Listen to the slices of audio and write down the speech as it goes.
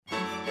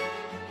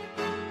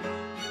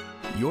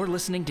You're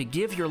listening to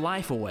Give Your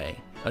Life Away,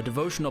 a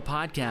devotional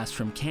podcast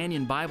from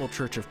Canyon Bible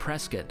Church of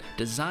Prescott,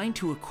 designed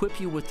to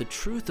equip you with the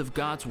truth of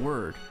God's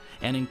Word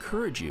and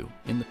encourage you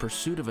in the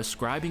pursuit of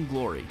ascribing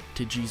glory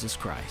to Jesus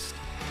Christ.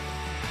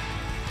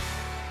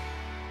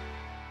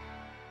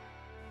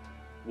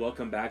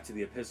 Welcome back to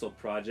the Epistle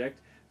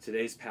Project.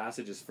 Today's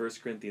passage is 1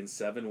 Corinthians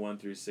 7, 1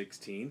 through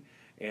 16.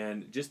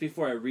 And just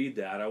before I read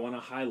that, I want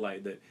to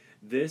highlight that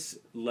this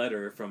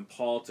letter from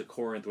Paul to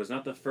Corinth was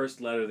not the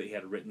first letter that he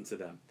had written to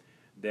them.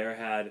 There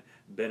had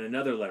been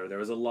another letter. There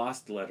was a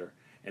lost letter.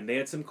 And they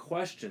had some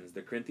questions.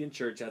 The Corinthian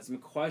church had some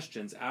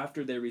questions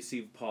after they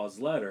received Paul's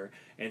letter.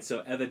 And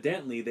so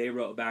evidently they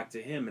wrote back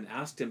to him and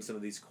asked him some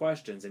of these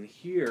questions. And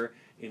here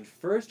in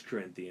 1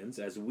 Corinthians,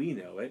 as we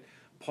know it,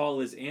 Paul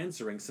is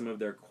answering some of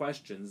their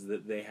questions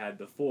that they had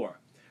before.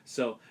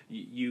 So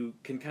you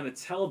can kind of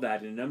tell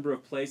that in a number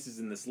of places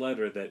in this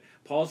letter that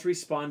Paul's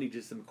responding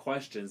to some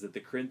questions that the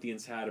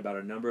Corinthians had about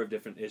a number of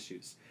different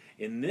issues.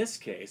 In this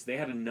case, they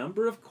had a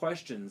number of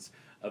questions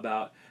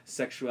about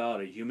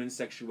sexuality, human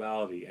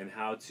sexuality, and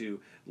how to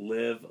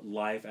live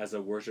life as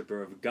a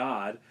worshiper of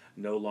God,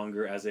 no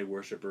longer as a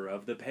worshiper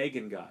of the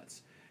pagan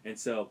gods. And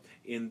so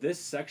in this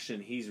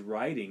section, he's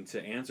writing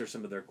to answer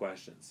some of their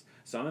questions.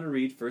 So I'm going to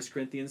read 1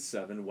 Corinthians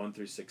 7, 1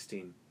 through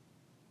 16.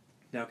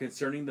 Now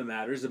concerning the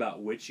matters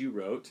about which you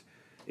wrote,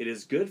 it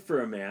is good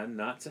for a man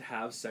not to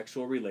have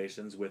sexual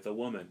relations with a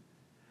woman.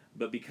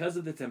 But because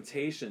of the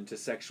temptation to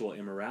sexual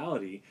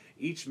immorality,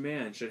 each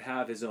man should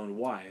have his own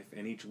wife,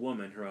 and each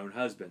woman her own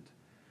husband.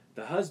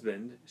 The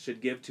husband should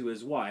give to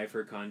his wife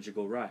her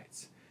conjugal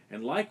rights,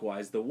 and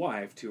likewise the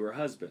wife to her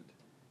husband.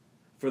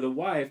 For the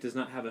wife does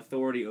not have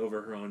authority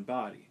over her own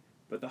body,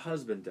 but the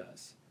husband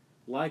does.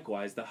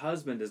 Likewise, the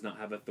husband does not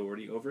have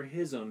authority over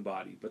his own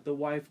body, but the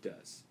wife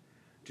does.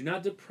 Do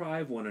not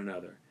deprive one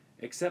another,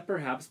 except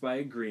perhaps by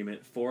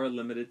agreement for a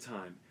limited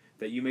time,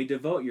 that you may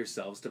devote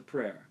yourselves to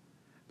prayer.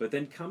 But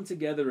then come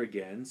together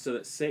again, so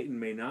that Satan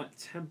may not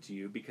tempt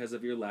you because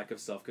of your lack of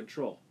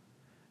self-control.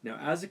 Now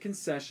as a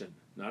concession,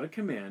 not a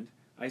command,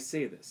 I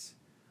say this.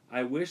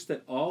 I wish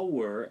that all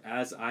were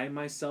as I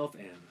myself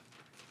am.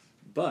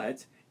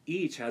 But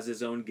each has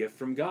his own gift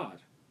from God,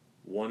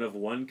 one of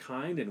one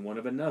kind and one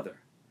of another.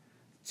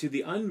 To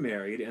the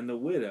unmarried and the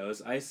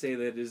widows I say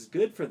that it is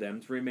good for them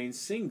to remain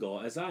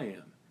single as I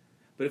am.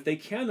 But if they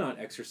cannot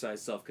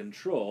exercise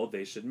self-control,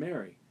 they should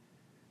marry.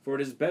 For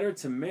it is better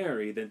to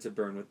marry than to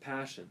burn with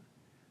passion.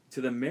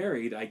 To the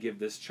married I give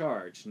this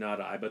charge,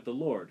 not I but the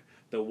Lord.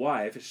 The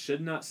wife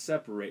should not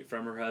separate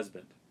from her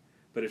husband.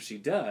 But if she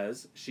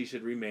does, she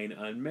should remain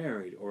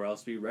unmarried, or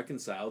else be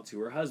reconciled to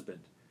her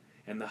husband.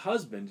 And the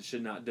husband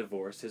should not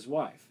divorce his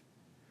wife.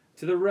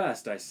 To the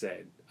rest I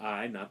say,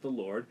 I, not the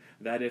Lord,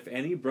 that if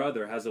any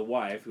brother has a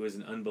wife who is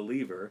an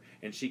unbeliever,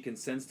 and she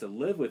consents to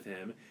live with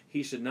him,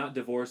 he should not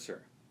divorce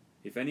her.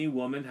 If any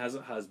woman has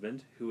a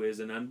husband who is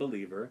an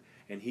unbeliever,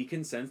 and he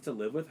consents to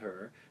live with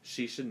her,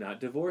 she should not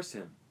divorce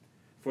him.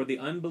 For the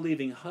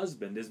unbelieving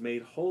husband is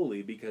made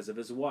holy because of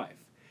his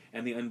wife,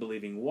 and the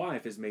unbelieving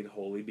wife is made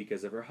holy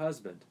because of her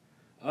husband.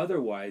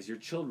 Otherwise your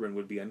children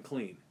would be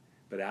unclean,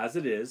 but as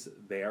it is,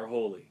 they are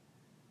holy.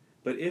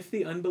 But if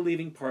the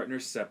unbelieving partner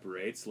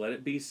separates, let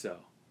it be so.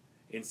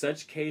 In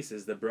such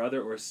cases the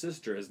brother or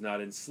sister is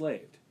not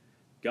enslaved.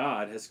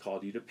 God has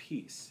called you to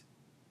peace.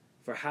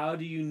 For how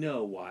do you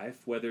know,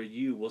 wife, whether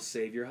you will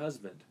save your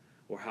husband?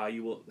 Or how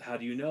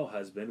do you know,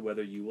 husband,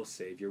 whether you will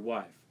save your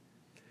wife?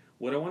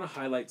 What I want to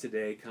highlight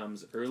today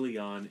comes early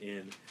on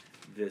in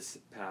this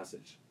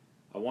passage.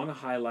 I want to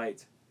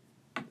highlight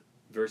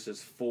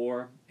verses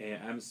 3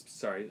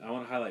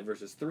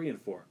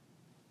 and 4.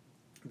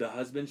 The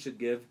husband should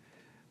give,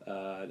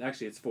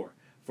 it's 4.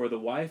 For the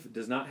wife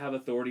does not have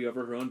authority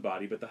over her own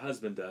body, but the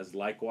husband does.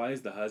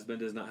 Likewise, the husband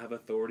does not have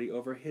authority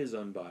over his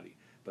own body,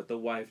 but the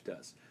wife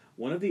does.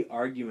 One of the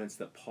arguments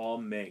that Paul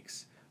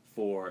makes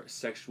for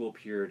sexual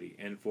purity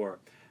and for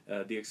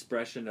the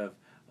expression of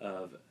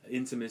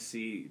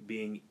intimacy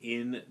being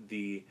in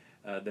the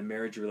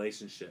marriage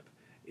relationship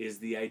is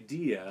the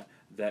idea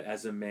that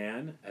as a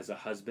man, as a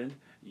husband,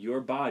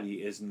 your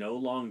body is no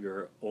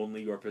longer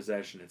only your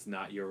possession. It's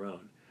not your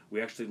own.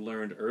 We actually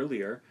learned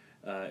earlier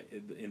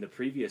in the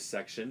previous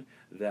section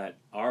that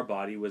our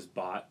body was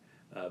bought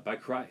by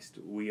Christ.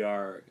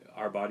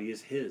 Our body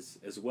is His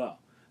as well.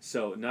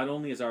 So not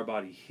only is our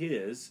body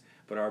His,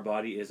 but our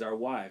body is our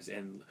wives.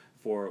 And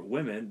for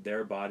women,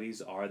 their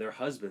bodies are their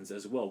husbands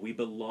as well. We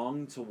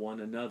belong to one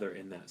another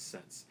in that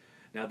sense.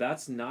 Now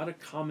that's not a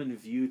common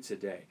view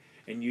today.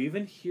 And you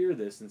even hear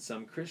this in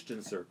some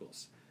Christian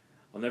circles.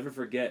 I'll never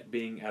forget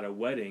being at a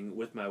wedding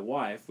with my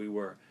wife. We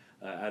were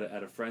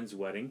at a friend's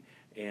wedding,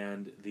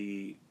 and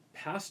the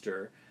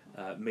pastor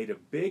made a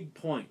big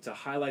point to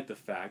highlight the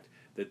fact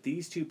that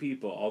these two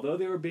people, although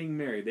they were being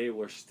married, they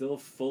were still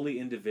fully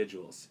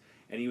individuals.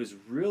 And he was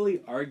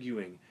really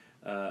arguing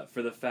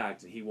for the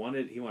fact, and he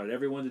wanted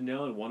everyone to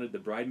know and wanted the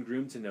bride and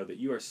groom to know that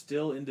you are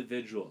still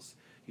individuals.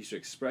 You should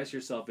express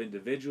yourself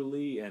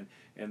individually,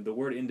 and the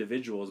word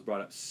individual is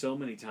brought up so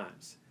many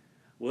times.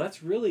 Well,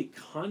 that's really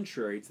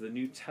contrary to the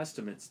New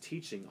Testament's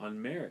teaching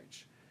on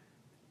marriage.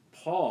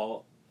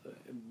 Paul,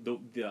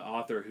 the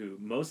author who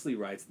mostly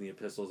writes in the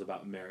epistles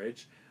about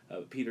marriage,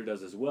 Peter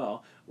does as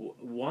well,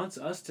 wants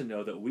us to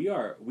know that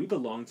we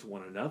belong to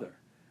one another.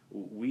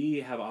 We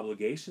have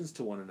obligations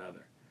to one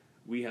another.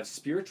 We have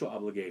spiritual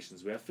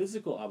obligations. We have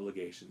physical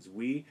obligations.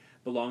 We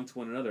belong to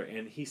one another.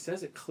 And he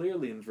says it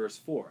clearly in verse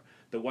 4.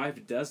 The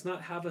wife does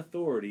not have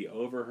authority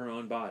over her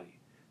own body,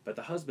 but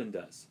the husband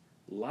does.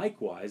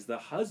 Likewise, the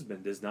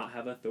husband does not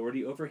have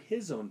authority over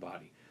his own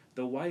body.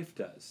 The wife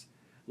does.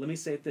 Let me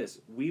say this.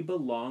 We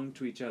belong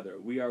to each other.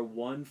 We are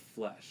one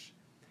flesh.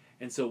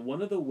 And so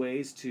one of the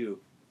ways to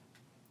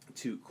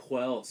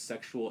quell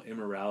sexual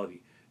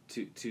immorality,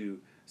 to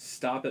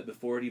stop it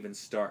before it even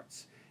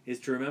starts, is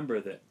to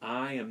remember that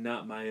I am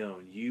not my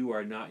own. You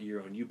are not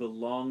your own. You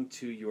belong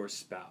to your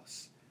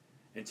spouse.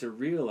 And to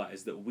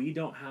realize that we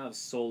don't have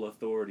sole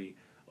authority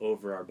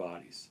over our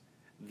bodies.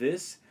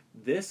 This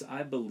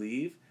I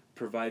believe,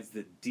 provides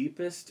the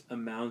deepest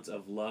amount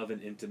of love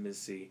and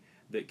intimacy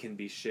that can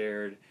be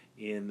shared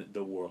in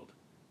the world.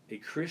 A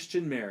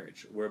Christian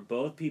marriage where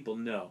both people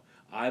know,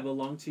 I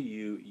belong to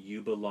you,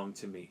 you belong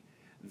to me.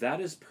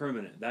 That is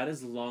permanent. That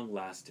is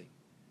long-lasting.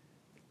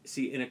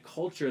 See, in a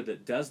culture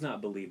that does not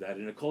believe that,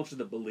 in a culture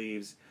that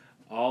believes,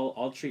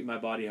 I'll treat my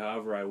body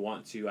however I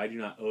want to, I do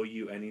not owe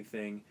you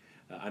anything,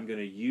 I'm going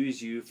to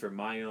use you for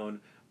my own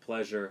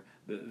pleasure,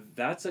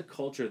 that's a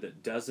culture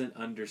that doesn't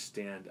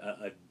understand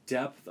a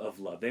depth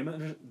of love.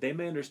 They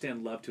may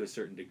understand love to a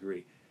certain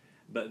degree,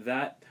 but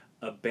that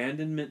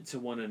abandonment to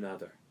one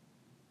another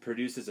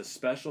produces a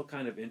special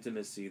kind of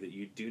intimacy that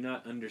you do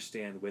not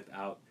understand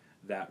without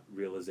that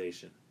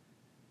realization.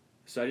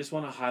 So I just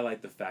want to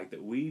highlight the fact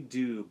that we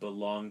do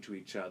belong to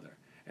each other,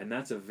 and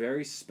that's a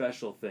very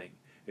special thing.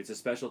 It's a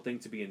special thing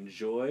to be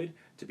enjoyed,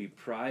 to be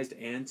prized,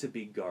 and to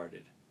be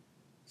guarded.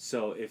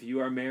 So if you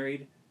are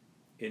married,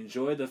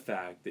 enjoy the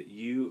fact that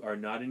you are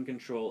not in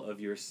control of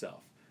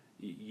yourself.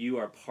 You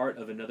are part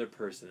of another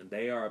person, and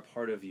they are a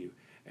part of you.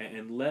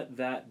 And let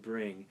that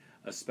bring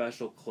a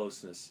special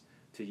closeness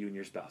to you and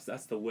your spouse.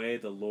 That's the way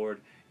the Lord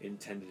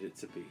intended it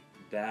to be.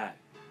 That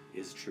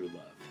is true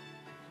love.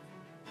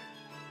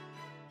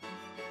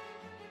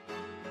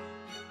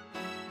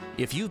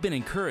 If you've been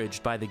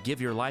encouraged by the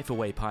Give Your Life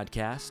Away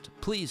podcast,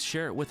 please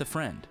share it with a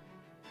friend.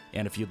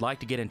 And if you'd like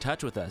to get in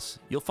touch with us,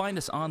 you'll find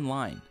us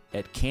online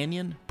at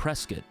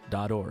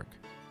canyonprescott.org.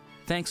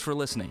 Thanks for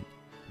listening.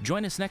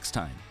 Join us next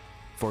time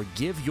for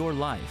Give Your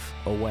Life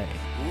Away.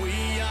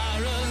 We are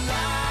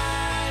alive.